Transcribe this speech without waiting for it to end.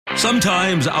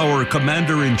Sometimes our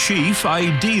commander-in-chief,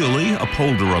 ideally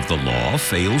upholder of the law,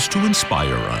 fails to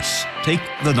inspire us. Take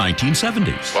the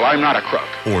 1970s. Well, I'm not a crook.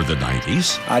 Or the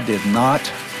 90s. I did not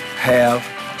have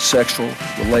sexual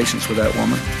relations with that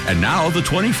woman. And now the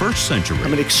 21st century.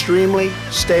 I'm an extremely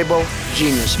stable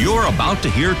genius. You're about to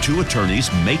hear two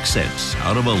attorneys make sense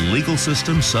out of a legal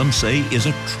system some say is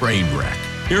a train wreck.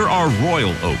 Here are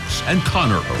Royal Oakes and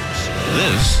Connor Oakes.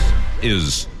 This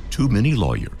is Too Many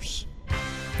Lawyers.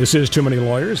 This is Too Many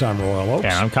Lawyers. I'm Royal Oakes.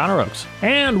 And I'm Connor Oakes.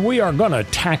 And we are going to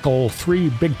tackle three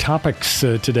big topics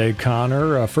today,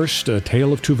 Connor. First, a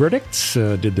tale of two verdicts.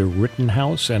 Did the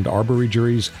Rittenhouse and Arbery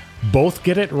juries both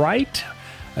get it right?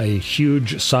 A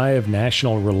huge sigh of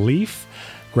national relief.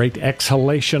 Great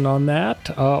exhalation on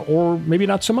that, or maybe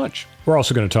not so much. We're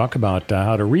also going to talk about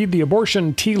how to read the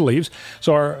abortion tea leaves.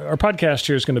 So our podcast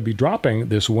here is going to be dropping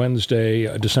this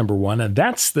Wednesday, December 1, and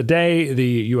that's the day the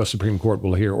U.S. Supreme Court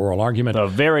will hear oral argument. The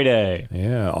very day.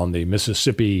 Yeah, on the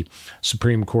Mississippi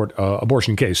Supreme Court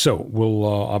abortion case. So we'll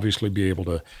obviously be able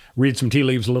to read some tea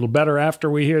leaves a little better after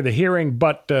we hear the hearing,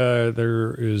 but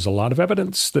there is a lot of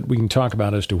evidence that we can talk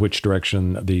about as to which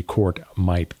direction the court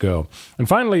might go. And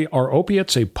finally, are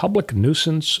opiates a public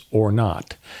nuisance or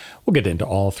not? We'll get into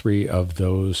all three of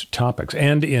those topics.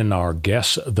 And in our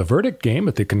Guess the Verdict game,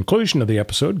 at the conclusion of the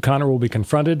episode, Connor will be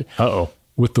confronted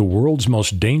with the world's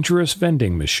most dangerous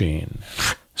vending machine.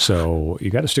 So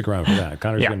you got to stick around for that.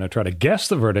 Connor's going to try to guess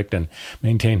the verdict and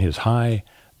maintain his high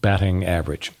batting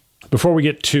average. Before we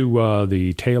get to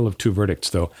the tale of two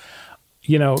verdicts, though,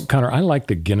 you know, Connor, I like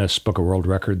the Guinness Book of World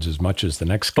Records as much as the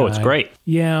next guy. Oh, it's great.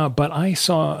 Yeah, but I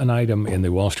saw an item in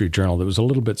the Wall Street Journal that was a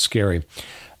little bit scary.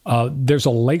 There's a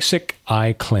LASIK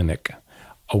eye clinic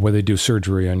where they do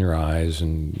surgery on your eyes.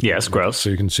 And yes, gross. So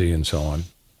you can see and so on.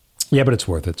 Yeah, but it's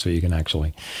worth it so you can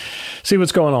actually see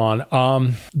what's going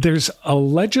on. There's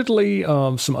allegedly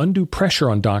some undue pressure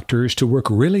on doctors to work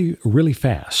really, really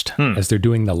fast as they're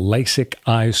doing the LASIK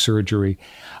eye surgery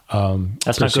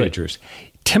That's procedures. Not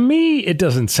good. To me, it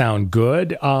doesn't sound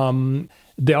good.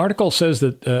 The article says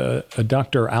that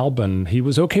Dr. Albin, he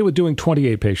was okay with doing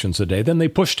 28 patients a day. Then they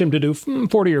pushed him to do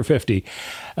 40 or 50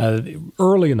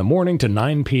 early in the morning to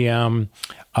 9 p.m.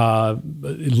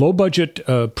 Low budget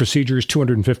procedures,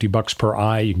 $250 per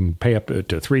eye. You can pay up to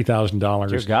 $3,000.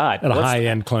 Dear God. At a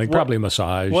high-end clinic, probably a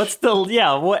massage. What's the, Get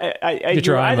your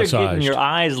you're eye either massaged. getting your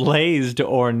eyes lazed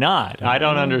or not. I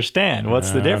don't understand.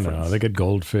 What's the difference? They get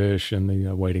goldfish in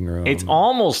the waiting room. It's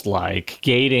almost like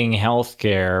gating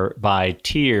healthcare by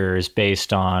tiers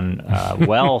based on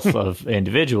wealth of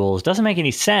individuals. Doesn't make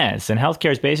any sense. And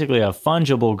healthcare is basically a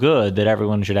fungible good that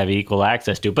everyone should have equal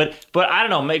access to. But I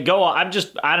don't know. Go on.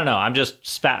 I don't know. I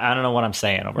don't know what I'm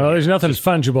saying over here. There's nothing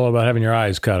fungible about having your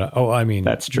eyes cut.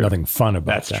 That's true. Nothing fun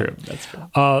about That's that. true. That's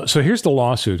true. So here's the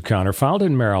lawsuit, Connor, filed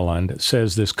in Maryland. It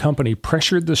says this company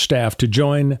pressured the staff to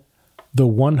join the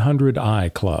 100 Eye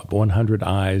Club, 100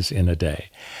 eyes in a day.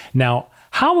 Now,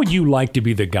 how would you like to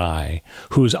be the guy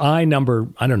whose eye number,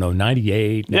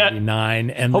 98, 99,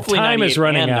 and hopefully the time is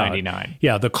running and out? 99.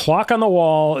 Yeah, the clock on the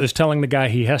wall is telling the guy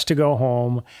he has to go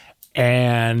home,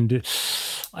 and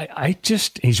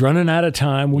he's running out of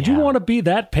time. Would you want to be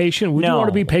that patient? Would you want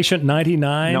to be patient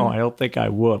 99? No, I don't think I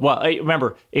would. Well,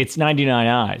 remember, it's 99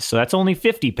 eyes, so that's only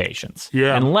 50 patients.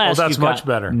 Yeah, unless that's you've much got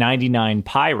better. 99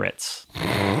 pirates.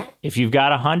 If you've got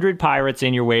 100 pirates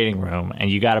in your waiting room and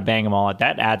you got to bang them all out,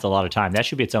 that adds a lot of time. That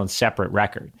should be its own separate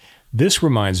record. This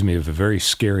reminds me of a very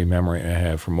scary memory I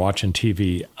have from watching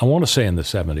TV. I want to say in the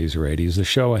 70s or 80s. The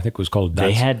show, I think, was called...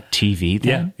 They had TV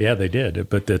then? Yeah, they did.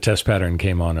 But the test pattern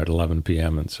came on at 11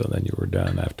 p.m., and so then you were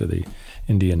done after the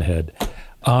Indian Head.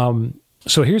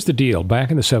 So here's the deal.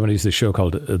 Back in the 70s, the show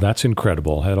called That's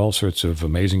Incredible had all sorts of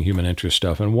amazing human interest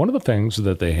stuff. And one of the things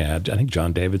that they had, I think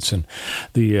John Davidson,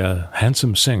 the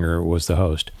handsome singer, was the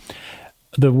host.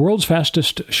 The world's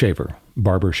fastest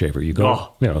barber shaver. You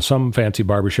go, some fancy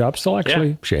barber shops, they'll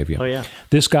actually shave you. Oh, yeah.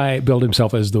 This guy billed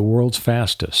himself as the world's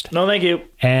fastest. No, thank you.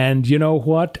 And you know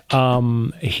what?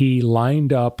 He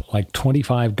lined up like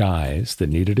 25 guys that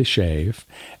needed a shave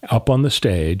up on the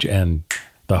stage, and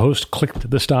the host clicked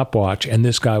the stopwatch, and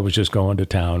this guy was just going to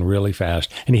town really fast.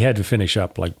 And he had to finish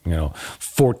up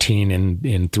 14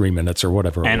 in 3 minutes or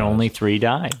whatever. And only 3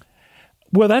 died.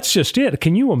 Well, that's just it.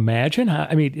 Can you imagine?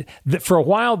 For a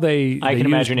while I can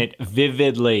imagine it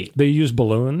vividly. They used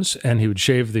balloons, and he would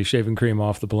shave the shaving cream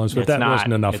off the balloons, but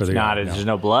wasn't enough for the guy. It's not. There's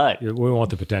no blood. We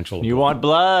want the potential. You want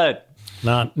blood.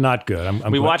 Not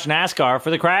good. We watch NASCAR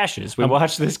for the crashes. We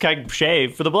watch this guy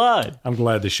shave for the blood. I'm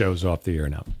glad the show's off the air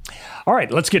now. All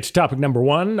right, let's get to topic number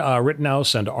 1,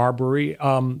 Rittenhouse and Arbery.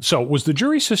 So was the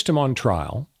jury system on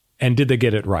trial? And did they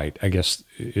get it right, I guess,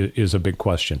 is a big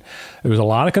question. There was a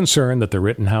lot of concern that the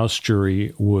Rittenhouse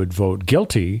jury would vote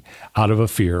guilty out of a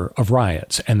fear of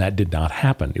riots, and that did not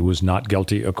happen. It was not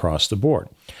guilty across the board.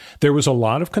 There was a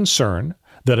lot of concern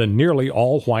that a nearly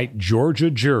all-white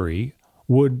Georgia jury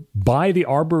would buy the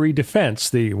Arbery defense,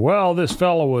 this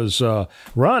fellow was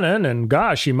running, and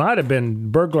gosh, he might have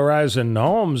been burglarizing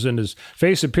homes, and his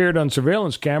face appeared on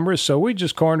surveillance cameras, so we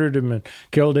just cornered him and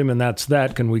killed him, and that's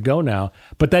that. Can we go now?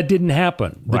 But that didn't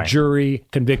happen. The jury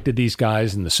convicted these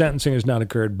guys, and the sentencing has not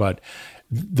occurred, but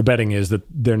the betting is that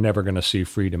they're never going to see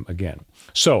freedom again.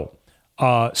 So,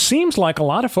 seems like a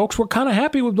lot of folks were kind of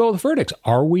happy with both verdicts.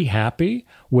 Are we happy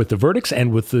with the verdicts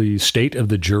and with the state of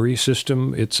the jury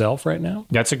system itself right now?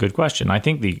 That's a good question. I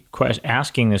think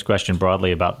asking this question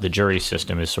broadly about the jury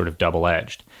system is sort of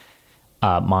double-edged.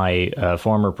 My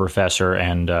former professor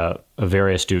and a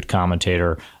very astute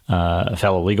commentator, a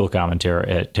fellow legal commentator,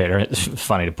 it's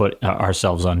funny to put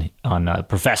ourselves on a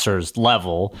professor's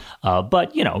level,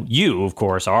 but you of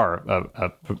course are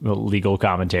a legal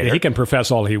commentator. Yeah, he can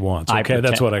profess all he wants. Okay,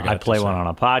 that's what I got. I play one on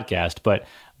a podcast,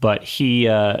 but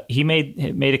he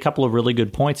made a couple of really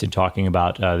good points in talking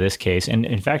about this case, and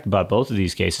in fact about both of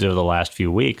these cases over the last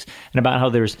few weeks, and about how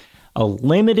there's a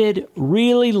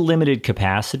really limited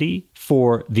capacity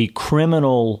for the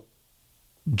criminal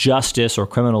justice or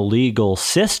criminal legal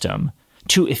system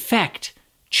to effect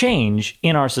change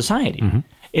in our society. Mm-hmm.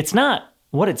 It's not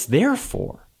what it's there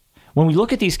for. When we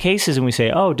look at these cases and we say,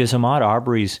 oh, does Ahmaud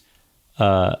Arbery's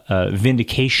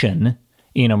vindication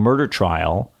in a murder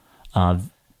trial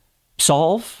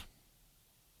solve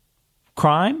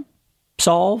crime,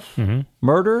 solve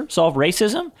murder, solve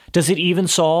racism? Does it even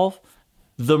solve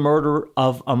the murder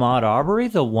of Ahmaud Arbery,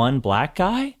 the one black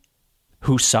guy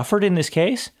who suffered in this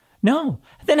case? No.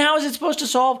 Then how is it supposed to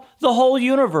solve the whole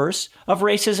universe of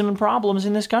racism and problems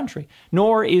in this country?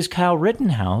 Nor is Kyle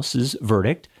Rittenhouse's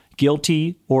verdict,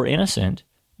 guilty or innocent,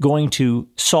 going to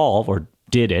solve, or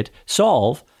did it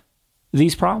solve,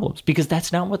 these problems? Because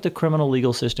that's not what the criminal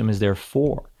legal system is there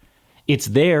for. It's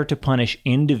there to punish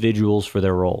individuals for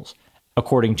their roles,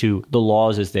 according to the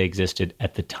laws as they existed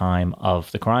at the time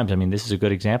of the crimes. I mean, this is a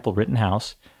good example.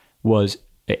 Rittenhouse was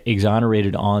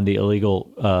exonerated on the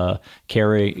illegal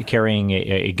carrying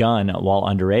a gun while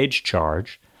underage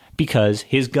charge because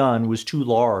his gun was too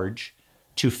large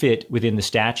to fit within the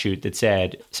statute that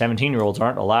said 17-year-olds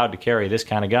aren't allowed to carry this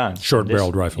kind of gun.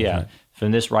 Short-barreled rifle. Yeah, right.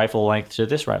 From this rifle length to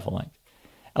this rifle length.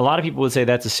 A lot of people would say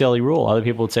that's a silly rule. Other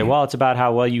people would say, well, it's about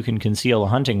how well you can conceal a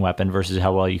hunting weapon versus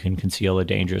how well you can conceal a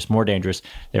more dangerous,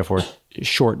 therefore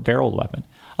short-barreled weapon.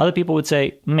 Other people would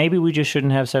say, maybe we just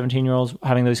shouldn't have 17-year-olds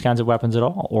having those kinds of weapons at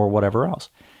all, or whatever else.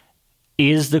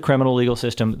 Is the criminal legal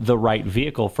system the right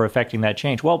vehicle for effecting that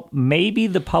change? Well, maybe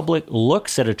the public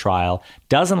looks at a trial,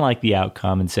 doesn't like the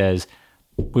outcome, and says,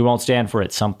 we won't stand for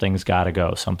it. Something's got to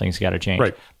go. Something's got to change.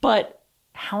 Right. But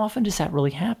how often does that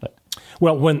really happen?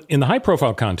 Well, when in the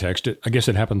high-profile context, I guess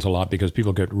it happens a lot because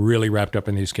people get really wrapped up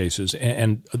in these cases.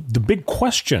 And the big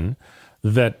question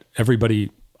that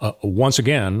everybody, once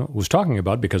again, was talking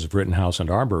about because of Rittenhouse and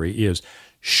Arbery is,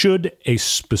 should a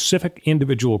specific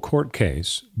individual court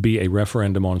case be a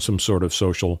referendum on some sort of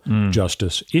social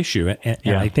justice issue?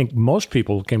 And I think most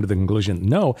people came to the conclusion,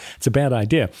 no, it's a bad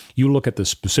idea. You look at the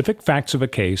specific facts of a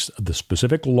case, the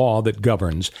specific law that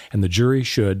governs, and the jury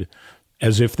should,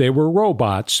 as if they were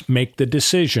robots, make the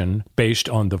decision based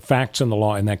on the facts and the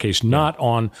law in that case, not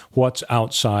on what's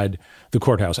outside the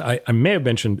courthouse. I may have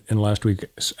mentioned in last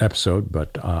week's episode,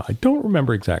 but I don't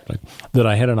remember exactly, that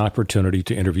I had an opportunity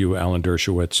to interview Alan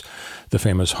Dershowitz, the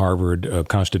famous Harvard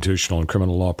constitutional and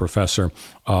criminal law professor,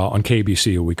 on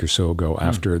KBC a week or so ago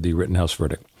after the Rittenhouse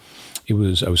verdict. I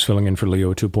was filling in for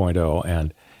Leo 2.0,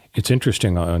 and it's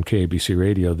interesting, on KABC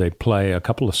Radio, they play a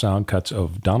couple of sound cuts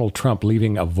of Donald Trump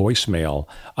leaving a voicemail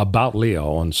about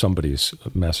Leo on somebody's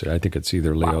message. I think it's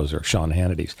either Leo's or Sean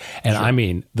Hannity's. And I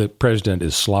mean, the president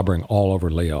is slobbering all over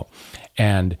Leo.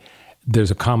 And there's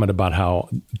a comment about how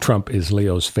Trump is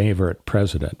Leo's favorite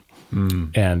president.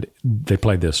 And they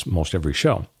play this most every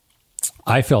show.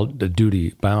 I felt the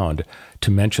duty bound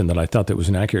to mention that I thought that was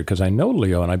inaccurate because I know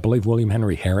Leo, and I believe William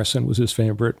Henry Harrison was his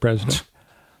favorite president.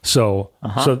 So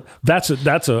that's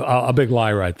a big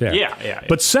lie right there. Yeah.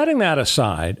 But setting that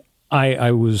aside, I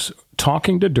was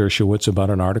talking to Dershowitz about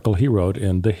an article he wrote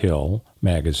in The Hill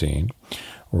magazine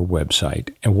or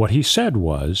website, and what he said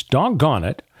was, doggone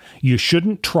it, you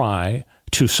shouldn't try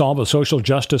to solve a social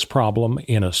justice problem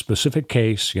in a specific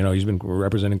case. You know, he's been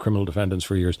representing criminal defendants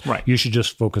for years. Right. You should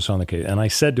just focus on the case. And I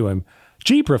said to him,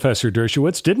 Gee, Professor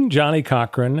Dershowitz, didn't Johnny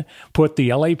Cochran put the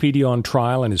LAPD on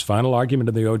trial in his final argument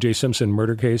in the O.J. Simpson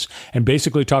murder case and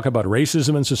basically talk about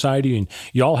racism in society and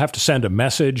y'all have to send a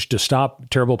message to stop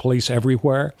terrible police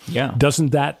everywhere? Yeah.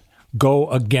 Doesn't that go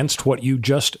against what you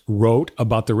just wrote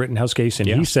about the Rittenhouse case? And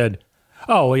he said,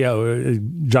 oh, yeah,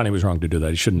 Johnny was wrong to do that.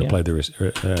 He shouldn't have played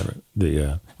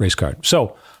the race card.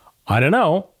 So I don't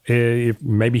know.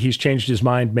 Maybe he's changed his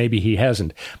mind. Maybe he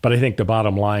hasn't. But I think the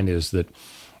bottom line is that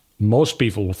most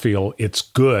people feel it's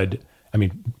good. I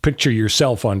mean, picture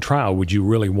yourself on trial. Would you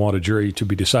really want a jury to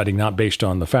be deciding not based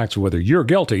on the facts of whether you're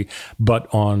guilty,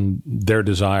 but on their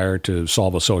desire to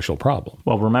solve a social problem?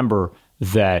 Well, remember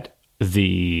that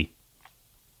the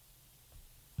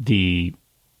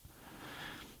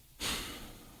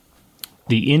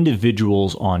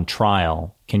individuals on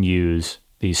trial can use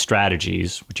these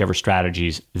strategies, whichever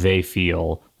strategies they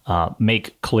feel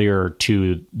make clear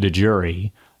to the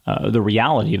jury the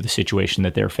reality of the situation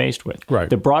that they're faced with. Right.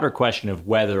 The broader question of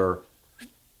whether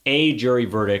a jury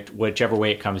verdict, whichever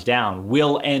way it comes down,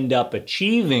 will end up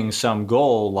achieving some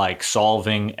goal like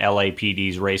solving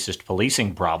LAPD's racist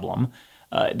policing problem.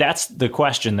 That's the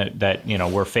question that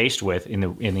we're faced with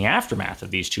in the aftermath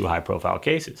of these two high-profile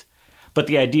cases. But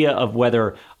the idea of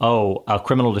whether, a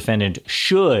criminal defendant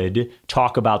should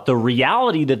talk about the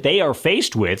reality that they are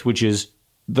faced with, which is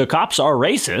the cops are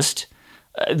racist,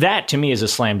 that to me is a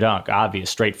slam dunk, obvious,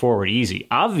 straightforward, easy.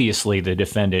 Obviously, the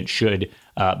defendant should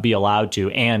be allowed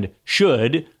to and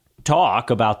should talk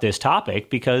about this topic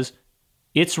because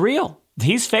it's real.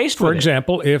 He's faced with it. For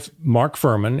example, if Mark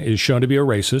Furman is shown to be a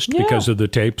racist because of the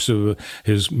tapes of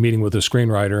his meeting with a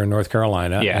screenwriter in North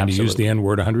Carolina, and he used the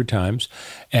N-word 100 times,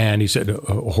 and he said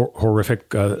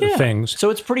horrific things. So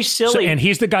it's pretty silly. And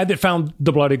he's the guy that found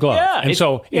the bloody glove. Yeah,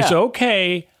 it's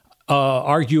okay,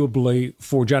 arguably,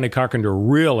 for Johnny Cochran to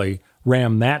really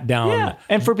ram that down. Yeah,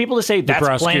 and for people to say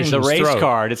that's playing the race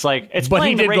card, it's like it's but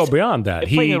playing he the did race, go beyond that.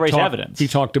 He playing the race evidence. He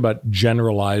talked about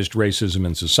generalized racism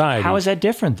in society. How is that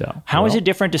different, though? How is it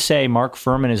different to say Mark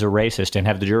Furman is a racist and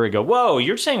have the jury go, "Whoa,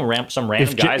 you're saying some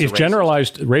random guy's a racist"? If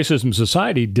generalized racism in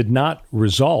society did not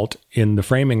result in the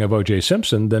framing of O.J.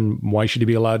 Simpson, then why should he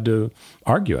be allowed to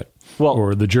argue it? Well,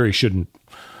 or the jury shouldn't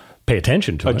pay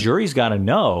attention to it. A jury's got to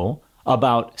know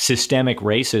about systemic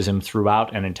racism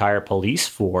throughout an entire police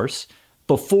force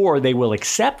before they will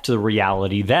accept the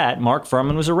reality that Mark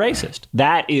Furman was a racist.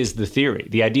 That is the theory.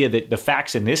 The idea that the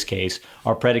facts in this case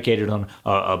are predicated on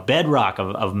a bedrock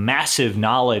of massive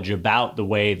knowledge about the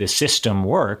way the system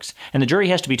works. And the jury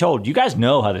has to be told, you guys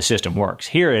know how the system works.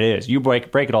 Here it is. You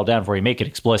break it all down for you, make it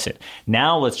explicit.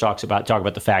 Now let's talk about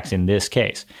the facts in this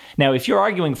case. Now, if you're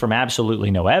arguing from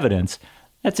absolutely no evidence,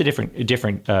 that's a different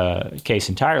case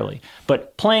entirely.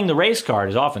 But playing the race card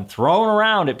is often thrown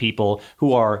around at people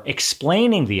who are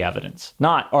explaining the evidence,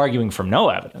 not arguing from no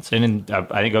evidence. And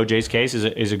I think O.J.'s case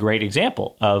is a great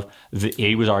example of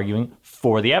he was arguing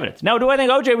for the evidence. Now, do I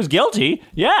think O.J. was guilty?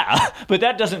 Yeah, but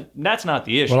that's not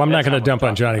the issue. Well, I'm not going to dump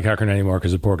on Johnny Cochran anymore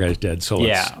because the poor guy's dead. So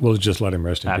we'll just let him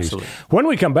rest in peace. When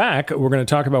we come back, we're going to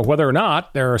talk about whether or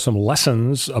not there are some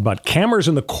lessons about cameras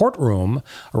in the courtroom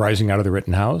arising out of the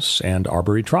Rittenhouse and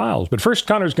Arbery trials. But first,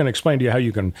 Connor's going to explain to you how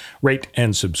you can rate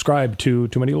and subscribe to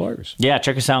Too Many Lawyers. Yeah,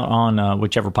 check us out on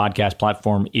whichever podcast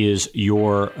platform is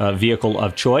your vehicle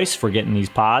of choice for getting these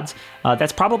pods.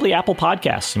 That's probably Apple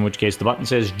Podcasts, in which case the button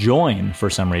says join for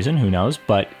some reason. Who knows?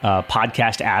 But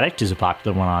Podcast Addict is a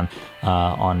popular one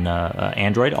on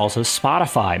Android. Also,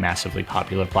 Spotify, massively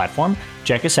popular platform.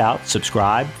 Check us out,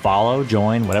 subscribe, follow,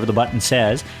 join, whatever the button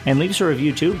says, and leave us a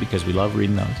review too, because we love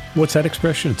reading those. What's that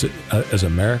expression? It's as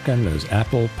American as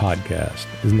Apple Podcast.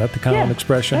 Isn't that the common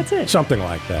expression? That's it. Something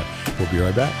like that. We'll be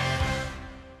right back.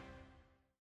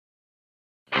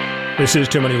 This is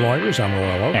Too Many Lawyers. I'm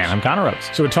Royal Oakes. And I'm Connor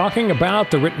Oakes. So we're talking about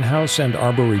the Rittenhouse and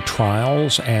Arbery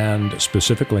trials, and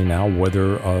specifically now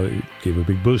whether it gave a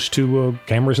big boost to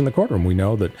cameras in the courtroom. We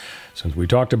know that since we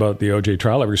talked about the O.J.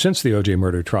 trial, ever since the O.J.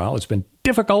 murder trial, it's been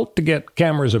difficult to get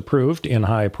cameras approved in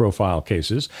high-profile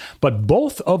cases. But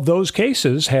both of those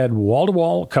cases had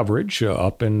wall-to-wall coverage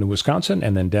up in Wisconsin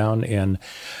and then down in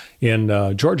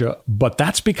Georgia, but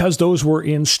that's because those were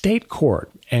in state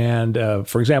court. And,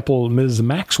 for example, Ms.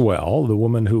 Maxwell, the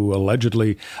woman who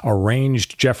allegedly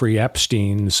arranged Jeffrey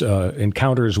Epstein's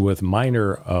encounters with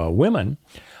minor women,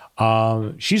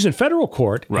 She's in federal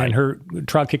court, Right. and her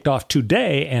trial kicked off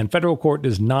today, and federal court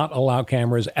does not allow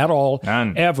cameras at all,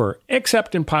 None. ever,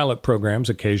 except in pilot programs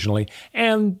occasionally.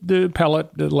 And the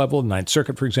appellate level, Ninth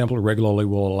Circuit, for example, regularly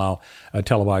will allow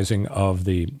televising of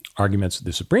the arguments of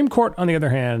the Supreme Court. On the other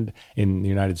hand, in the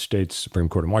United States Supreme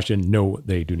Court in Washington, no,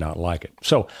 they do not like it.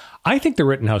 So I think the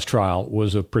Rittenhouse trial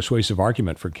was a persuasive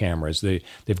argument for cameras.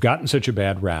 They've gotten such a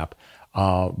bad rap.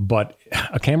 But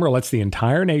a camera lets the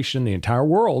entire nation, the entire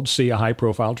world see a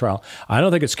high-profile trial. I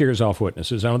don't think it scares off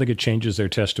witnesses. I don't think it changes their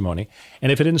testimony. And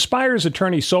if it inspires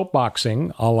attorney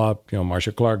soapboxing, a la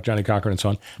Marcia Clark, Johnny Cochran, and so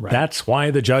on, that's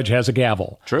why the judge has a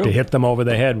gavel to hit them over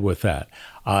the head with that.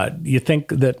 You think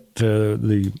that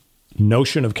the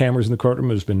notion of cameras in the courtroom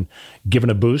has been given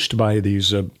a boost by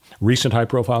these recent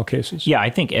high-profile cases? Yeah, I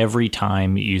think every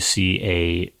time you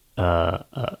see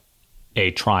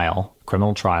a trial,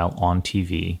 criminal trial on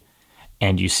TV,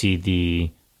 and you see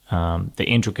the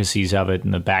intricacies of it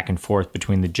and the back and forth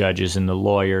between the judges and the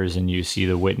lawyers, and you see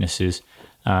the witnesses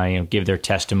give their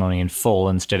testimony in full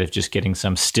instead of just getting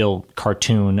some still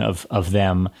cartoon of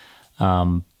them,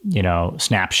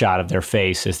 snapshot of their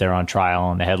face as they're on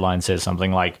trial, and the headline says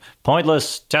something like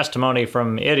 "pointless testimony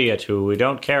from idiot who we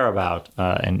don't care about,"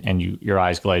 and your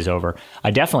eyes glaze over.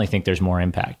 I definitely think there's more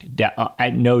impact.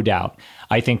 No doubt.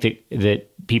 I think that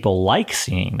people like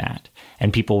seeing that,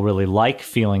 and people really like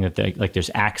feeling that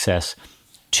there's access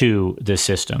to the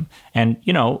system. And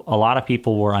a lot of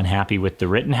people were unhappy with the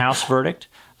Rittenhouse verdict.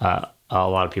 A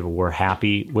lot of people were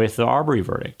happy with the Arbery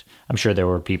verdict. I'm sure there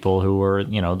were people who were,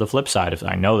 the flip side of.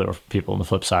 I know there were people on the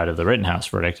flip side of the Rittenhouse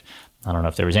verdict. I don't know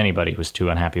if there was anybody who was too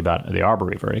unhappy about the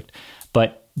Arbery verdict,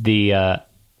 but the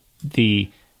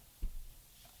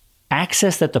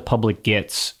access that the public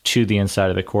gets to the inside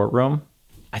of the courtroom,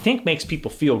 I think, makes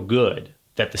people feel good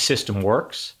that the system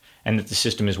works and that the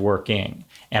system is working.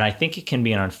 And I think it can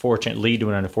be lead to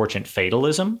an unfortunate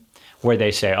fatalism, where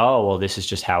they say, oh, well, this is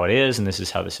just how it is, and this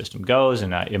is how the system goes,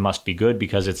 and it must be good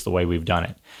because it's the way we've done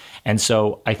it. And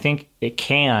so I think it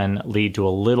can lead to a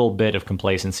little bit of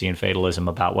complacency and fatalism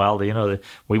about, well,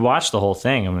 we watched the whole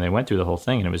thing, and they went through the whole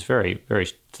thing, and it was very, very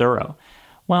thorough.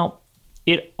 Well,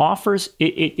 it offers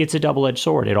it's a double-edged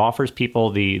sword. It offers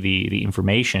people the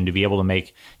information to be able to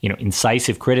make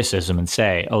incisive criticism and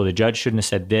say, oh, the judge shouldn't have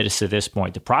said this at this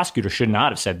point. The prosecutor should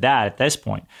not have said that at this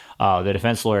point. The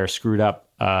defense lawyer screwed up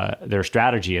their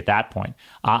strategy at that point.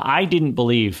 I didn't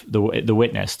believe the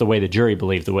witness the way the jury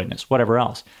believed the witness. Whatever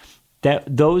else,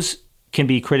 those can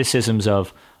be criticisms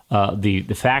of the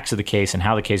facts of the case and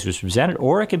how the case was presented,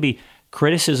 or it can be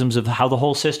criticisms of how the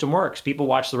whole system works. People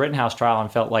watched the Rittenhouse trial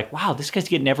and felt like, wow, this guy's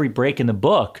getting every break in the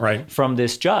book from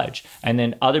this judge. And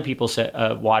then other people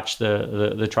watched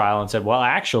the trial and said, well,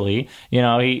 actually,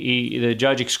 the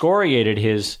judge excoriated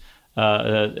his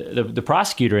the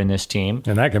prosecutor in this team.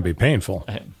 And that can be painful.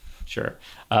 Sure.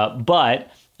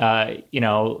 But he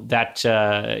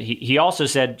also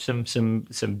said some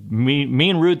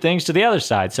mean, rude things to the other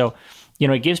side. So,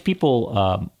 it gives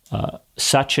people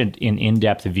such an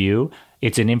in-depth view.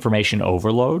 It's an information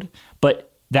overload,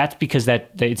 but that's because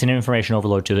it's an information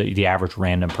overload to the average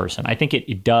random person. I think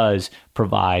it does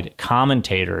provide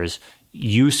commentators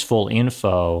useful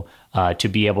info to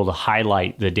be able to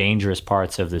highlight the dangerous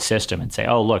parts of the system and say,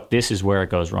 oh, look, this is where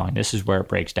it goes wrong. This is where it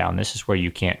breaks down. This is where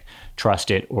you can't trust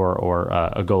it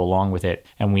or go along with it,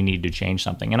 and we need to change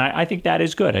something. And I think that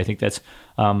is good. I think that's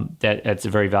a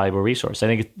very valuable resource. I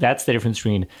think that's the difference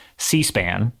between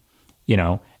C-SPAN,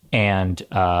 and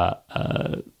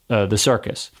the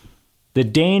circus. The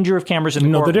danger of cameras in the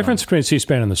courtroom. The difference between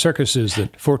C-SPAN and the circus is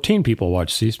that 14 people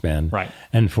watch C-SPAN,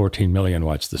 and 14 million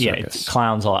watch the circus. Yeah, it's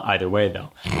clowns either way, though.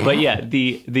 But yeah,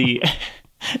 the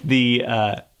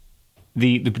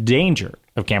danger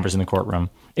of cameras in the courtroom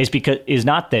is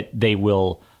not that they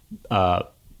will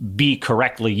be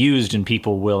correctly used and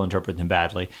people will interpret them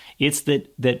badly. It's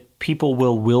that people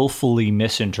will willfully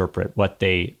misinterpret what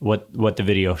the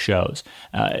video shows.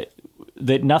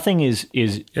 That nothing is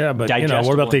but digestible.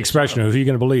 What about the expression of who are you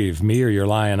going to believe, me or your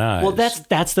lying eyes? Well,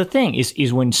 that's the thing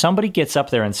is when somebody gets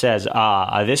up there and says,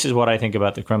 this is what I think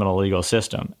about the criminal legal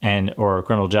system or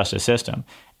criminal justice system,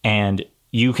 and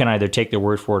you can either take their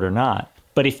word for it or not.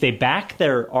 But if they back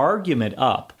their argument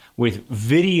up with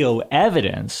video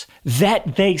evidence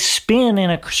that they spin in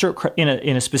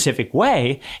a specific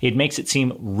way, it makes it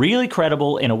seem really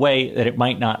credible in a way that it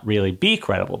might not really be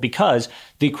credible, because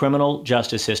the criminal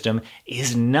justice system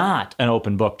is not an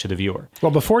open book to the viewer.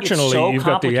 Well, but fortunately, you've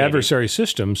got the adversary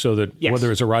system, so that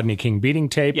whether it's a Rodney King beating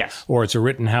tape or it's a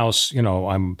Rittenhouse,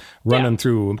 I'm running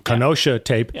through Kenosha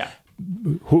tape,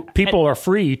 people are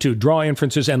free to draw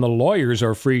inferences, and the lawyers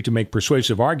are free to make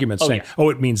persuasive arguments saying,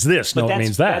 it means this, it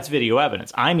means that. That's video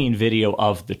evidence. I mean video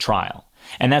of the trial.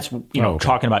 And that's,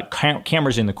 talking about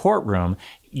cameras in the courtroom.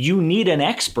 You need an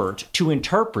expert to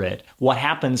interpret what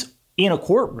happens in a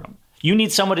courtroom. You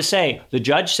need someone to say, the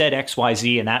judge said X, Y,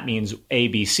 Z, and that means A,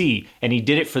 B, C, and he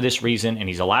did it for this reason, and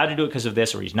he's allowed to do it because of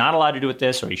this, or he's not allowed to do it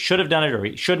this, or he should have done it, or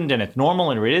he shouldn't, and it's normal,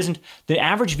 and it isn't. The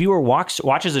average viewer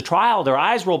watches a trial, their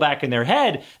eyes roll back in their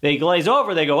head, they glaze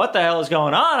over, they go, what the hell is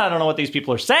going on? I don't know what these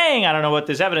people are saying. I don't know what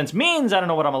this evidence means. I don't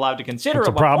know what I'm allowed to consider. It's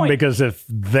a problem because if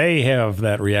they have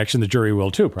that reaction, the jury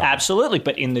will too, probably. Absolutely,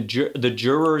 but in the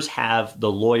jurors have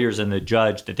the lawyers and the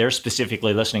judge that they're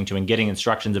specifically listening to and getting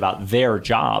instructions about their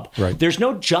job. Right. There's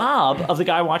no job of the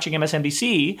guy watching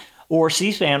MSNBC or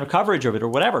C-SPAN or coverage of it or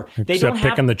whatever. They Except don't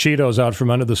picking the Cheetos out from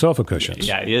under the sofa cushions.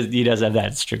 Yeah, he does have that.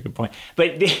 It's a true good point.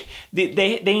 But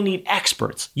they need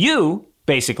experts. You,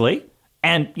 basically,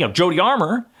 and Jody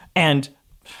Armour and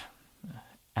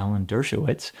Alan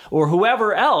Dershowitz or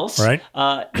whoever else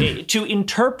to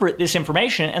interpret this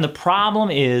information. And the problem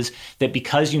is that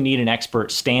because you need an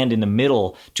expert stand in the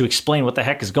middle to explain what the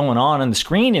heck is going on the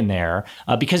screen in there,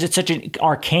 because it's such an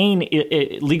arcane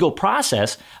legal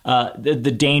process,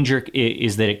 the danger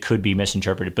is that it could be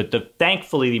misinterpreted. But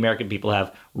thankfully, the American people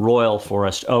have Royal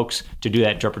Forest Oaks to do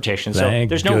that interpretation. So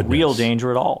there's no real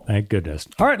danger at all. Thank goodness.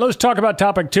 All right, let's talk about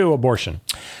topic 2, abortion.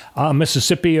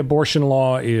 Mississippi abortion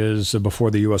law is before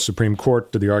the U.S. Supreme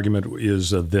Court. The argument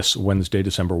is this Wednesday,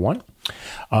 December 1.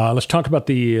 Let's talk about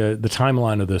the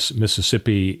timeline of this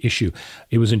Mississippi issue.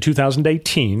 It was in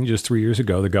 2018, just 3 years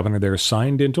ago, the governor there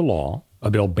signed into law a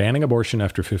bill banning abortion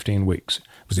after 15 weeks. It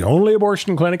was the only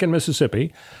abortion clinic in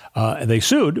Mississippi. They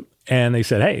sued, and they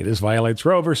said, hey, this violates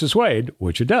Roe versus Wade,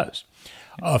 which it does.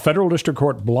 A federal district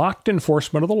court blocked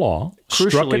enforcement of the law,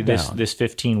 struck it down. This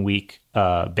 15-week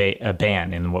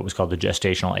ban in what was called the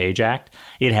Gestational Age Act,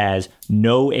 it has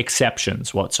no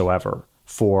exceptions whatsoever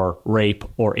for rape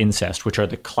or incest, which are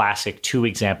the classic 2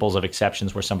 examples of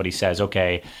exceptions where somebody says,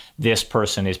 okay, this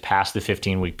person is past the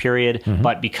 15-week period,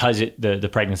 but because the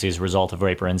pregnancy is a result of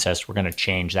rape or incest, we're going to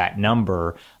change that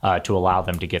number to allow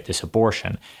them to get this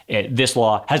abortion. This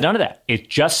law has none of that. It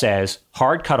just says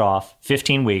hard cutoff,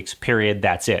 15 weeks, period,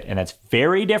 that's it. And that's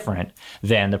very different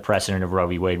than the precedent of Roe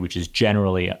v. Wade, which is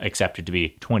generally accepted to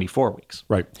be 24 weeks.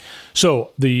 Right.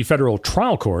 So the federal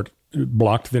trial court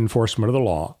blocked the enforcement of the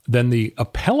law. Then the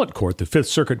appellate court, the Fifth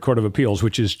Circuit Court of Appeals,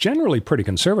 which is generally pretty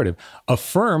conservative,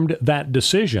 affirmed that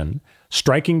decision,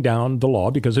 striking down the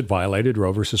law because it violated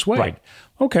Roe versus Wade. Right.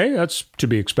 Okay, that's to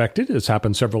be expected. It's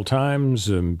happened several times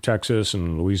in Texas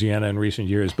and Louisiana in recent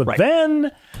years. But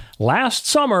then last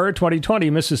summer, 2020,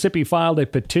 Mississippi filed a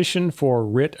petition for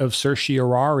writ of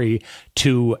certiorari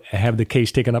to have the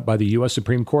case taken up by the U.S.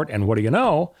 Supreme Court. And what do you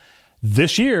know?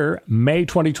 This year, May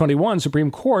 2021,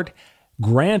 Supreme Court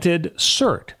granted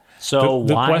cert. So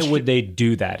why would they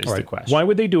do that is the question. Why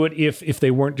would they do it if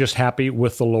they weren't just happy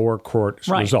with the lower court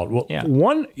result? Well,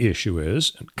 one issue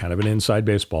is, kind of an inside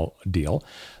baseball deal,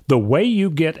 the way you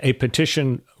get a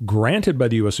petition granted by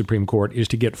the U.S. Supreme Court is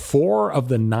to get 4 of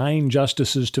the 9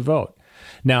 justices to vote.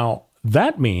 Now,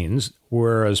 that means,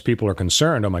 whereas people are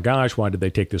concerned, oh my gosh, why did they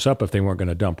take this up if they weren't going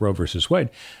to dump Roe versus Wade?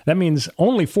 That means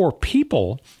only 4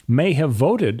 people may have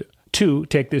voted to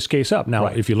take this case up. Now,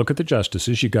 if you look at the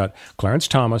justices, you got Clarence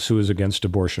Thomas, who is against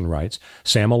abortion rights,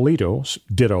 Sam Alito,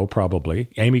 ditto probably,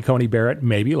 Amy Coney Barrett,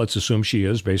 maybe, let's assume she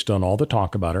is based on all the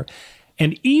talk about her,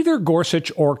 and either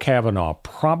Gorsuch or Kavanaugh,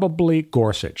 probably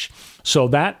Gorsuch. So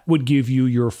that would give you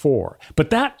your 4. But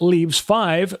that leaves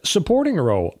 5 supporting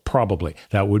Roe, probably.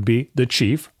 That would be the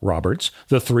Chief, Roberts,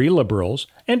 the 3 liberals,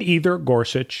 and either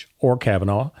Gorsuch or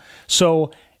Kavanaugh.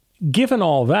 So given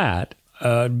all that,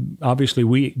 obviously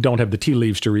we don't have the tea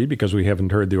leaves to read because we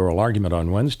haven't heard the oral argument on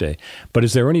Wednesday. But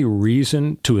is there any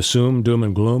reason to assume doom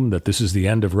and gloom that this is the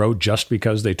end of Roe just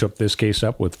because they took this case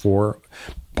up with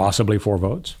possibly 4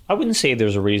 votes? I wouldn't say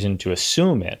there's a reason to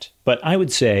assume it, but I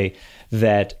would say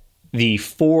that the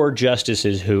 4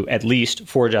 justices at least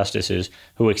 4 justices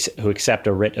who accept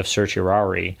a writ of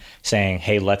certiorari saying,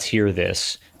 hey, let's hear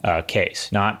this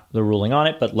case, not the ruling on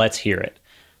it, but let's hear it.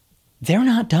 They're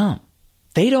not dumb.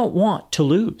 They don't want to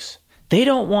lose. They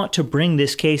don't want to bring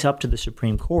this case up to the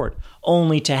Supreme Court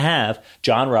only to have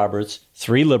John Roberts,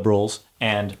 3 liberals,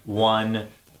 and 1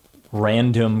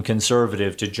 random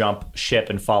conservative to jump ship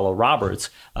and follow Roberts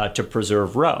to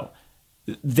preserve Roe.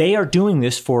 They are doing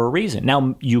this for a reason.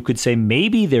 Now, you could say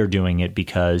maybe they're doing it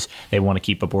because they want to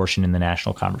keep abortion in the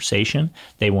national conversation.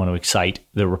 They want to excite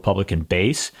the Republican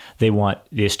base. They want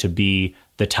this to be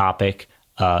the topic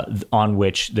on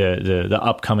which the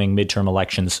upcoming midterm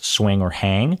elections swing or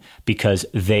hang, because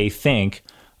they think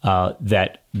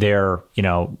that their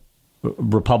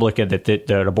Republican,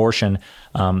 that abortion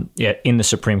in the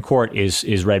Supreme Court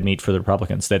is red meat for the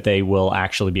Republicans, that they will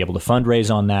actually be able to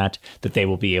fundraise on that they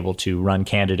will be able to run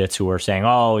candidates who are saying,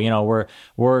 we're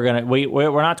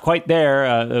not quite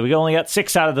there. We only got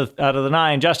 6 out of the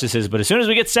 9 justices, but as soon as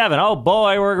we get 7, oh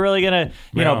boy, we're really gonna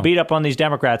beat up on these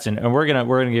Democrats and we're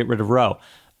gonna get rid of Roe.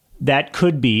 That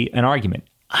could be an argument.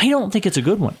 I don't think it's a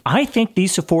good one. I think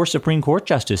these 4 Supreme Court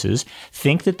justices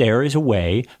think that there is a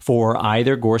way for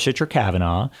either Gorsuch or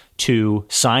Kavanaugh to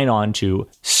sign on to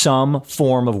some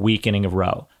form of weakening of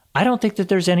Roe. I don't think that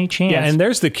there's any chance. Yeah, and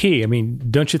there's the key. I mean,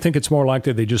 don't you think it's more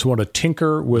likely they just want to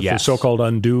tinker with the so-called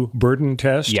undue burden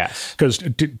test? Yes. Because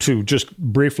to just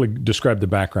briefly describe the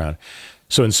background.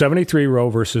 So in 73, Roe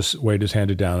versus Wade is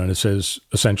handed down, and it says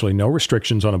essentially no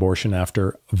restrictions on abortion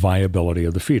after viability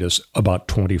of the fetus, about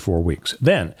 24 weeks.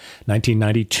 Then,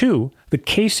 1992, the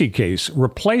Casey case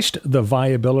replaced the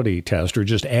viability test, or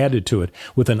just added to it,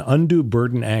 with an undue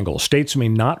burden angle. States may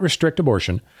not restrict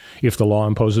abortion if the law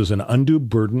imposes an undue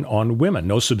burden on women.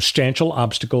 No substantial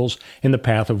obstacles in the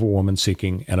path of a woman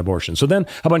seeking an abortion. So then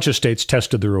a bunch of states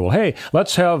tested the rule. Hey,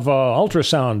 let's have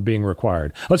ultrasound being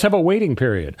required. Let's have a waiting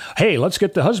period. Hey, let's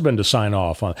get the husband to sign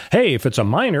off on. Hey, if it's a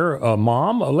minor,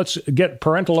 mom, let's get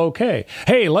parental okay.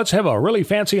 Hey, let's have a really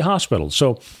fancy hospital.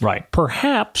 So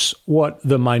perhaps what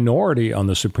the minority on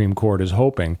the Supreme Court is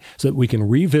hoping is that we can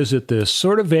revisit this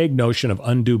sort of vague notion of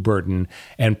undue burden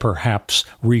and perhaps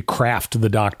recraft the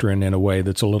doctrine in a way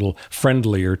that's a little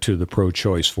friendlier to the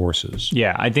pro-choice forces.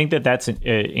 Yeah, I think that's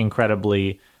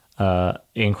incredibly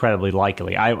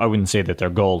likely. I wouldn't say that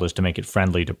their goal is to make it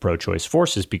friendly to pro-choice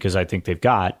forces, because I think they've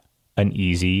got an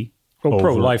easy...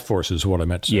 pro-life forces is what I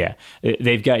meant to say. Yeah,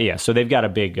 they've got a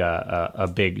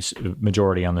big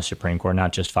majority on the Supreme Court,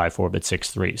 not just 5-4, but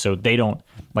 6-3. So they don't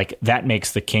that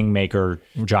makes the kingmaker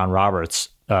John Roberts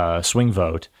swing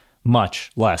vote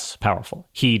much less powerful.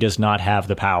 He does not have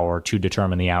the power to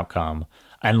determine the outcome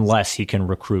unless he can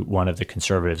recruit one of the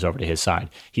conservatives over to his side.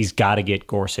 He's got to get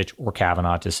Gorsuch or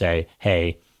Kavanaugh to say,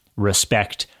 "Hey,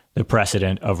 respect the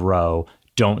precedent of Roe.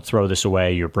 Don't throw this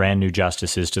away. You're brand new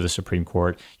justices to the Supreme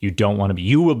Court. You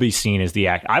will be seen as the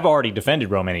act. I've already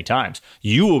defended Roe many times.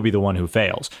 You will be the one who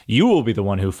fails. You will be the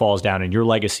one who falls down, and your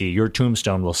legacy, your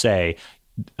tombstone will say,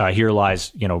 here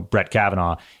lies, Brett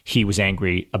Kavanaugh. He was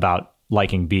angry about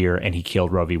liking beer and he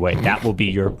killed Roe v. Wade. That will be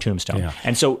your tombstone." Yeah.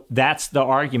 And so that's the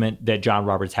argument that John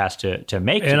Roberts has to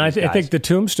make. And I think the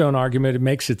tombstone argument, it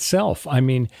makes itself. I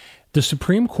mean, the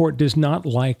Supreme Court does not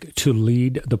like to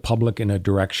lead the public in a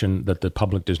direction that the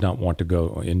public does not want to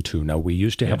go into. Now, we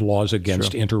used to have laws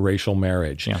against interracial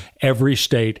marriage. Yeah. Every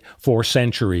state for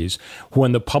centuries.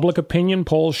 When the public opinion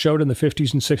polls showed in the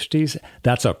 50s and 60s,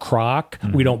 that's a crock.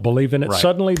 Mm-hmm. We don't believe in it. Right.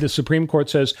 Suddenly, the Supreme Court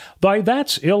says,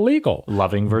 that's illegal.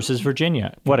 Loving versus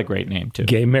Virginia. What a great name, too.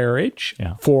 Gay marriage.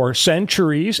 Yeah. For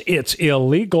centuries, it's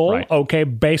illegal. Right. Okay,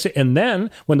 basic. And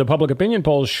then, when the public opinion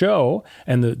polls show,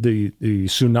 and the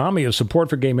tsunami of support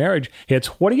for gay marriage hits,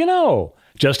 what do you know?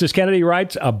 Justice Kennedy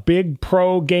writes a big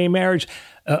pro-gay marriage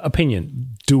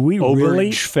opinion. Do we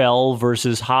really? Obergefell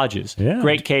versus Hodges. Yeah.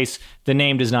 Great case. The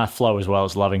name does not flow as well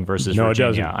as Loving versus Virginia.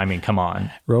 It doesn't. I mean, come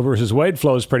on. Roe versus Wade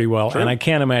flows pretty well, and I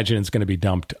can't imagine it's going to be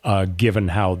dumped given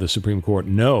how the Supreme Court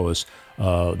knows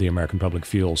the American public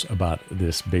feels about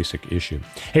this basic issue.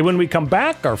 Hey, when we come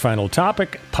back, our final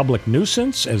topic, public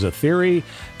nuisance as a theory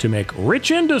to make rich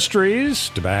industries,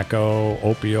 tobacco,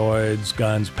 opioids,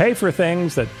 guns, pay for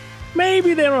things that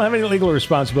maybe they don't have any legal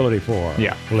responsibility for.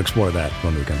 Yeah. We'll explore that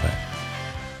when we come back.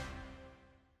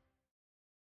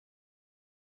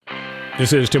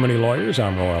 This is Too Many Lawyers.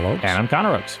 I'm Royal Oakes. And I'm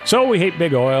Connor Oakes. So we hate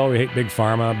big oil, we hate big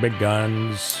pharma, big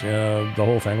guns, the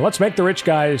whole thing. Let's make the rich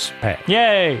guys pay.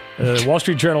 Yay! The Wall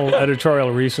Street Journal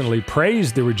editorial recently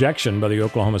praised the rejection by the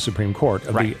Oklahoma Supreme Court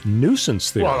of the nuisance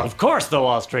theory. Well, of course the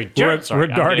Wall Street Journal.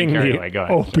 Regarding the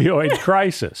opioid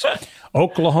crisis.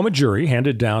 Oklahoma jury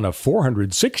handed down a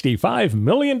 $465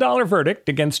 million verdict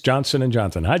against Johnson &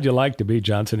 Johnson. How'd you like to be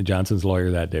Johnson & Johnson's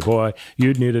lawyer that day? Boy,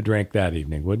 you'd need a drink that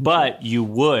evening, wouldn't you? But you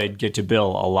would get to bill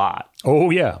a lot.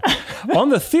 Oh, yeah. On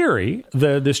the theory,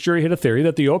 this jury had a theory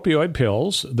that the opioid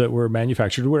pills that were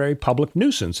manufactured were a public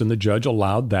nuisance, and the judge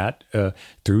allowed that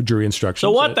through jury instructions.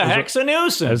 So what the heck's a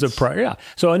nuisance?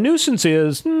 So a nuisance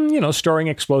is, storing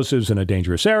explosives in a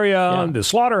dangerous area. Yeah. The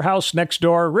slaughterhouse next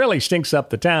door really stinks up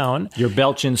the town. You're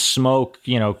belching smoke,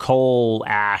 coal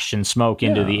ash and smoke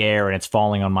into the air, and it's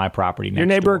falling on my property next door. Your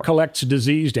neighbor collects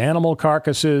diseased animal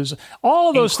carcasses. All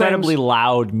of those incredibly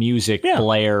loud music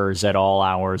blares at all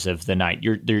hours of the night.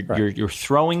 You're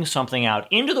throwing something out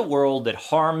into the world that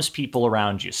harms people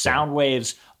around you. Sound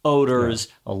waves, odors,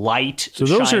 a light. So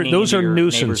those are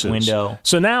nuisances. Window.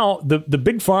 So now the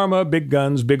big pharma, big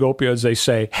guns, big opioids, they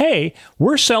say, hey,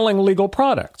 we're selling legal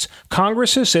products.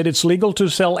 Congress has said it's legal to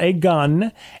sell a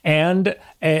gun and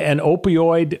an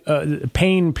opioid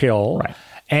pain pill. Right.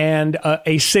 And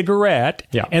a cigarette.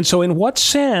 Yeah. And so in what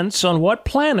sense, on what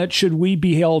planet should we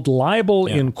be held liable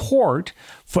in court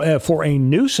for a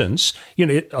nuisance?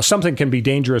 Something can be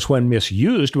dangerous when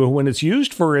misused, but when it's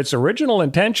used for its original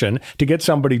intention to get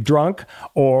somebody drunk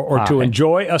or to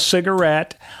enjoy a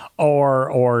cigarette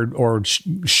or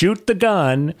shoot the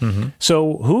gun. Mm-hmm.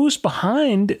 So who's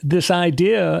behind this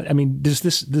idea? I mean, does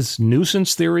this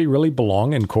nuisance theory really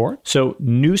belong in court? So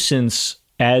nuisance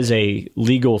as a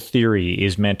legal theory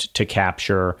is meant to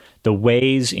capture the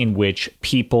ways in which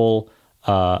people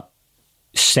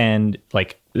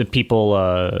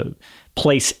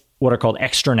place what are called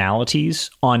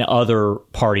externalities on other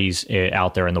parties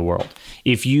out there in the world.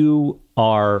 If you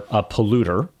are a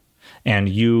polluter and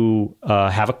you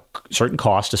have a certain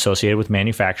cost associated with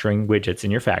manufacturing widgets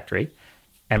in your factory,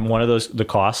 and one of the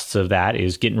costs of that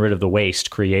is getting rid of the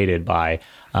waste created by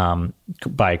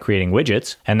creating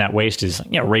widgets, and that waste is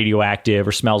radioactive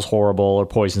or smells horrible or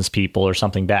poisons people or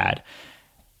something bad.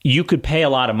 You could pay a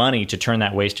lot of money to turn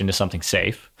that waste into something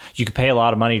safe. You could pay a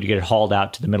lot of money to get it hauled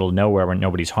out to the middle of nowhere where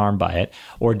nobody's harmed by it,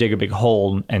 or dig a big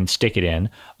hole and stick it in,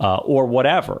 or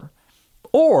whatever.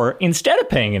 Or instead of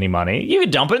paying any money, you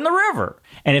could dump it in the river.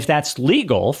 And if that's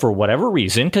legal for whatever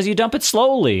reason, because you dump it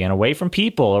slowly and away from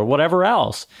people or whatever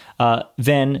else,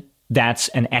 then that's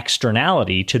an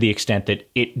externality to the extent that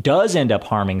it does end up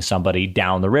harming somebody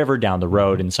down the river, down the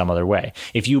road in some other way.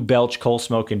 If you belch coal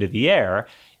smoke into the air,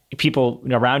 people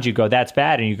around you go, that's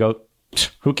bad. And you go,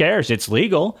 who cares? It's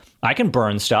legal. I can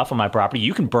burn stuff on my property.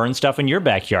 You can burn stuff in your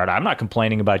backyard. I'm not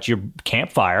complaining about your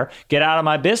campfire. Get out of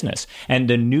my business. And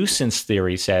the nuisance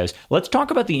theory says, let's talk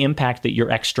about the impact that your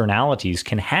externalities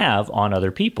can have on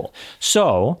other people.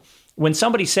 So when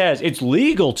somebody says it's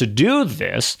legal to do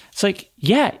this, it's like,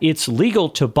 yeah, it's legal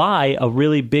to buy a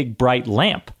really big, bright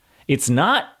lamp. It's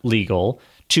not legal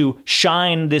to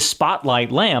shine this spotlight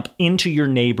lamp into your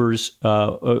neighbor's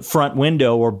front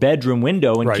window or bedroom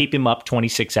window and keep him up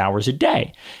 26 hours a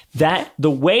day. That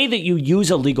the way that you use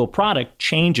a legal product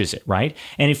changes it, right?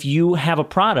 And if you have a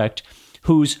product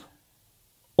whose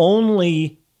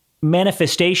only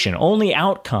manifestation, only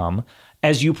outcome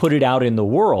as you put it out in the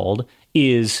world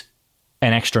is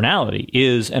an externality,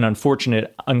 is an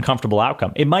unfortunate, uncomfortable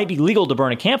outcome. It might be legal to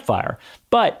burn a campfire,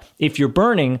 but if you're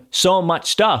burning so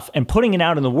much stuff and putting it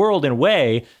out in the world in a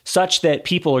way such that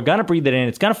people are going to breathe it in,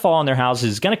 it's going to fall on their houses,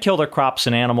 it's going to kill their crops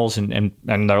and animals and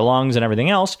their lungs and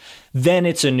everything else, then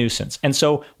it's a nuisance. And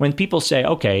so when people say,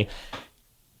 okay,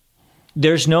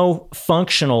 there's no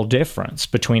functional difference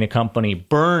between a company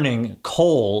burning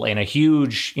coal in a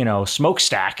huge,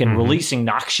 smokestack and releasing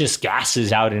noxious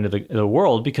gases out into the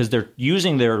world because they're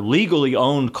using their legally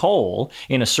owned coal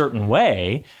in a certain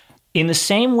way. In the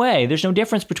same way, there's no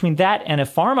difference between that and a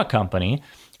pharma company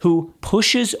who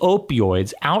pushes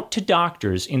opioids out to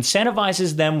doctors,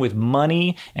 incentivizes them with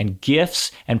money and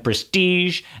gifts and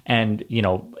prestige and,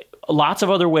 lots of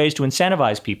other ways to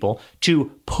incentivize people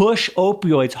to push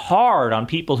opioids hard on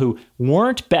people who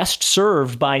weren't best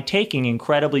served by taking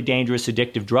incredibly dangerous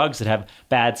addictive drugs that have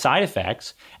bad side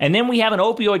effects. And then we have an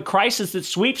opioid crisis that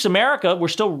sweeps America. We're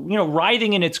still,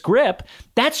 writhing in its grip.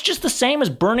 That's just the same as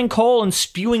burning coal and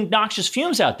spewing noxious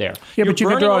fumes out there. Yeah, but you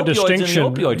can draw a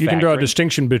distinction. You can draw a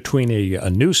distinction between a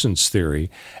nuisance theory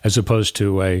as opposed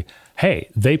to a, hey,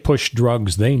 they pushed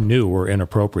drugs they knew were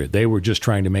inappropriate. They were just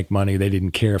trying to make money. They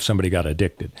didn't care if somebody got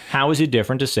addicted. How is it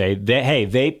different to say that, hey,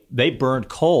 they burned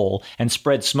coal and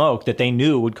spread smoke that they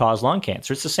knew would cause lung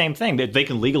cancer? It's the same thing. They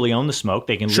can legally own the smoke.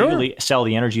 They can legally sell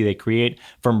the energy they create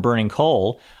from burning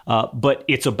coal. But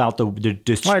it's about the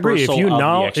dispersal of the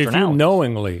externalities. If you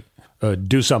knowingly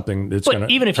do something that's going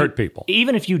to hurt people.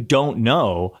 Even if you don't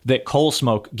know that coal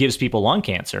smoke gives people lung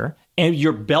cancer, and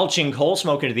you're belching coal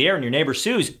smoke into the air and your neighbor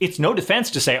sues, it's no defense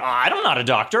to say, I'm not a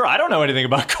doctor. I don't know anything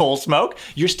about coal smoke.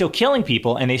 You're still killing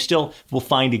people, and they still will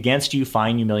find against you,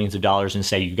 fine you millions of dollars, and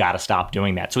say you got to stop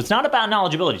doing that. So it's not about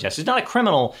knowledgeability tests. It's not a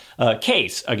criminal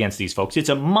case against these folks. It's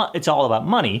all about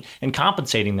money and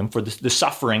compensating them for the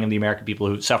suffering of the American people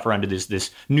who suffer under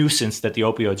this nuisance that the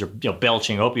opioids are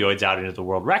belching opioids out into the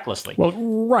world recklessly. Well,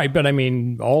 right, but I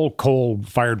mean, all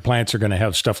coal-fired plants are going to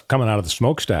have stuff coming out of the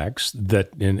smokestacks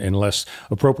that, unless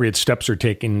appropriate steps are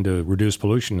taken to reduce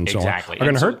pollution and so on, are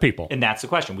going to hurt people. And that's the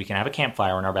question. We can have a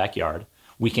campfire in our backyard.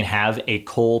 we can have a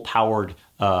coal-powered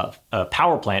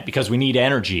power plant because we need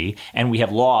energy, and we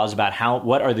have laws about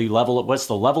what's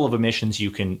the level of emissions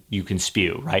you can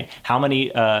spew, right? How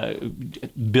many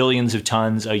billions of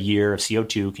tons a year of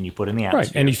CO2 can you put in the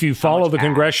atmosphere? Right, and if you follow the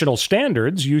congressional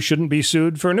standards, you shouldn't be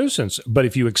sued for a nuisance. But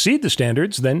if you exceed the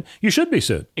standards, then you should be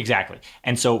sued. Exactly.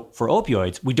 And so for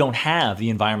opioids, we don't have the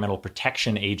Environmental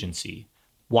Protection Agency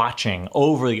watching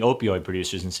over the opioid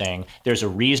producers and saying there's a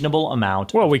reasonable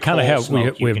amount. Well, we kind of have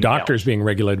we have doctors belch. being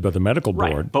regulated by the medical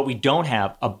board, right? But we don't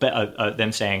have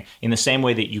them saying in the same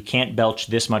way that you can't belch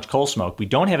this much coal smoke. We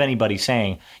don't have anybody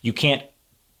saying you can't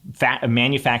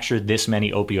manufacture this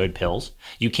many opioid pills.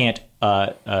 You can't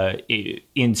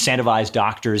incentivize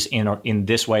doctors in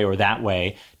this way or that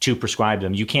way to prescribe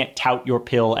them. You can't tout your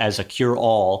pill as a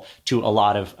cure-all to a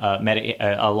lot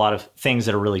of things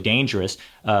that are really dangerous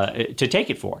to take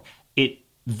it for.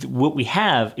 What we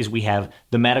have is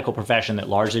the medical profession that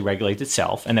largely regulates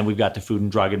itself, and then we've got the Food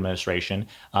and Drug Administration,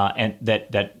 and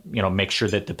that makes sure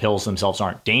that the pills themselves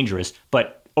aren't dangerous,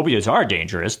 but opioids are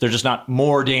dangerous. They're just not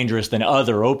more dangerous than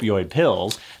other opioid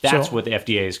pills. That's what the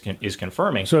FDA is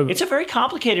confirming. So it's a very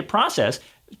complicated process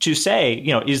to say,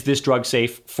 is this drug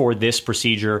safe for this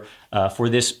procedure, for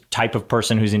this type of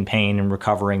person who's in pain and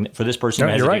recovering, for this person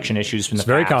who has addiction issues from the past.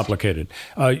 It's very complicated.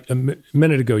 A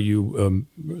minute ago, you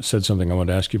said something I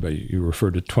wanted to ask you about. You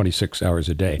referred to 26 hours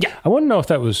a day. Yeah. I want to know if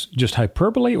that was just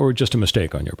hyperbole or just a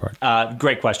mistake on your part.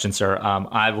 Great question, sir.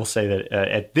 I will say that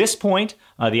at this point,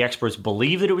 the experts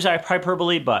believe that it was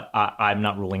hyperbole, but I'm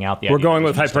not ruling out the idea. We're going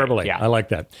with hyperbole. Yeah. I like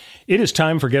that. It is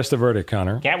time for Guess the Verdict,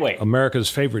 Connor. Can't wait. America's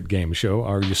favorite game show.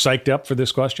 Are you psyched up for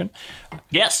this question?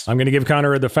 Yes. I'm going to give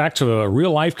Connor the facts of a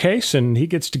real-life case, and he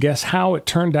gets to guess how it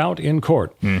turned out in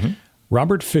court. Mm-hmm.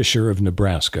 Robert Fisher of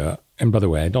Nebraska, and by the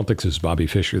way, I don't think this is Bobby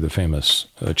Fischer, the famous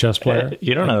chess player.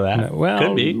 You don't know that. Well,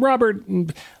 could be. Robert,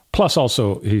 plus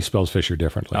also he spells Fisher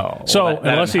differently. Oh, so that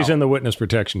unless he's in the witness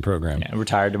protection program. Yeah,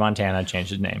 retired to Montana, changed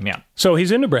his name, yeah. So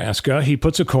he's in Nebraska. He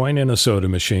puts a coin in a soda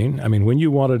machine. I mean, when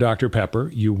you want a Dr. Pepper,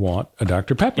 you want a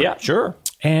Dr. Pepper. Yeah, sure.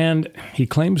 And he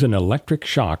claims an electric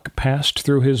shock passed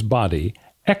through his body,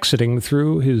 exiting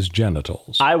through his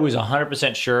genitals. I was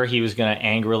 100% sure he was going to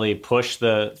angrily push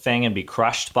the thing and be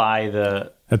crushed by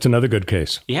the... That's another good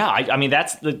case. Yeah, I mean,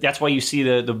 that's why you see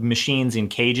the machines in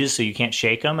cages so you can't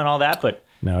shake them and all that, but...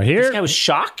 Now here, this guy was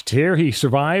shocked. Here he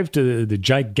survived. The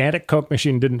gigantic Coke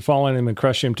machine didn't fall on him and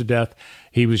crush him to death.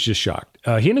 He was just shocked.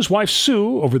 He and his wife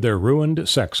sue over their ruined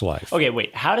sex life. Okay,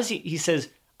 wait. How does he says,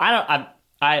 I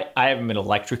haven't been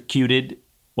electrocuted.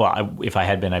 Well, if I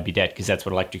had been, I'd be dead because that's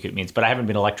what electrocute means. But I haven't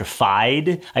been electrified.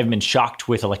 I haven't been shocked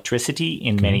with electricity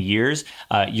in many years.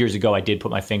 Years ago, I did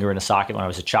put my finger in a socket when I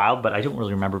was a child, but I don't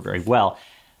really remember very well.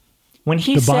 When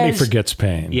he says... The body forgets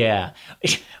pain. Yeah.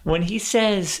 When he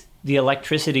says... the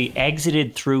electricity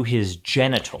exited through his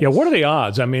genitals. Yeah, what are the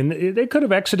odds? I mean, they could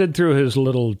have exited through his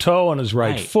little toe on his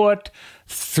right foot,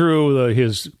 through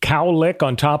his cowlick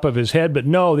on top of his head, but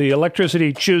no, the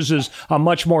electricity chooses a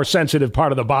much more sensitive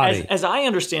part of the body. As I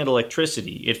understand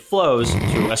electricity, it flows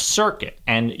through a circuit,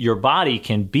 and your body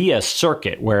can be a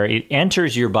circuit where it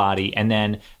enters your body and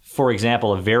then... For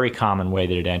example, a very common way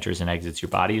that it enters and exits your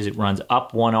body is it runs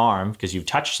up one arm because you've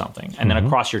touched something, and then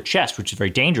across your chest, which is very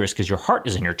dangerous because your heart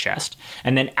is in your chest,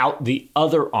 and then out the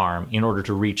other arm in order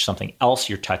to reach something else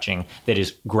you're touching that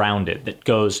is grounded, that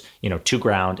goes, to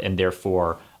ground, and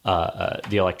therefore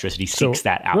the electricity seeks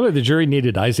that out. Really, the jury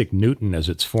needed Isaac Newton as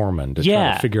its foreman to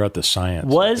try to figure out the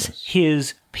science. Was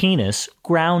his penis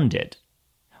grounded?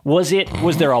 Was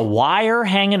there a wire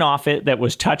hanging off it that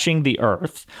was touching the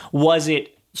earth? Was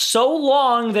it so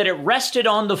long that it rested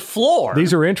on the floor?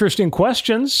 These are interesting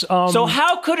questions. So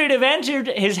how could it have entered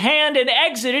his hand and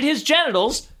exited his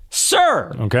genitals,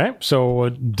 sir? Okay, so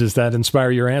does that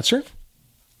inspire your answer?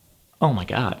 Oh, my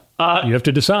God. You have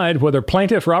to decide whether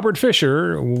plaintiff Robert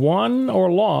Fisher won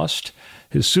or lost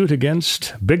his suit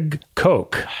against Big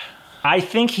Coke. I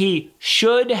think he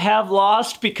should have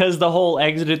lost because the whole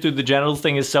exited through the genitals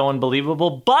thing is so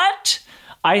unbelievable, but...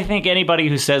 I think anybody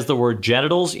who says the word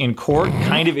genitals in court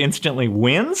kind of instantly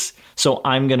wins. So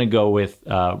I'm going to go with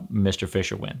Mr.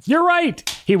 Fisher wins. You're right.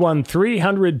 He won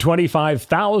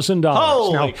 $325,000.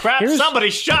 Holy crap,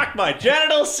 somebody shocked my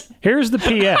genitals. Here's the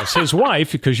P.S. His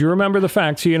wife, because you remember the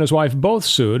facts, he and his wife both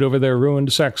sued over their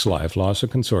ruined sex life, loss of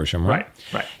consortium, right?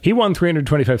 Right. He won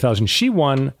 $325,000. She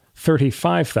won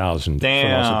 $35,000.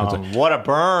 Damn, what a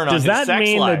burn on his sex life. Does that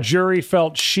mean the jury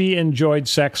felt she enjoyed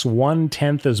sex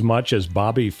 1/10 as much as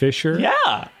Bobby Fisher?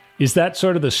 Yeah. Is that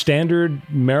sort of the standard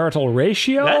marital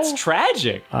ratio? That's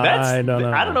tragic. I don't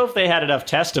know. I don't know if they had enough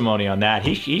testimony on that.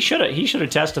 He should have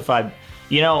testified.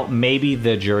 Maybe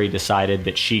the jury decided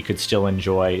that she could still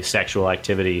enjoy sexual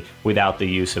activity without the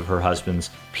use of her husband's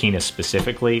penis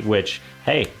specifically, which,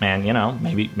 hey, man,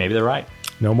 maybe they're right.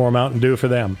 No more Mountain Dew for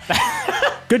them.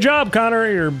 Good job,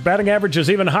 Connor. Your batting average is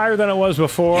even higher than it was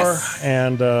before. Yes.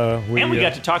 And we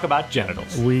got to talk about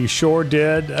genitals. We sure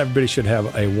did. Everybody should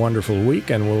have a wonderful week,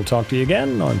 and we'll talk to you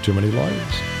again on Too Many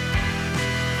Lawyers.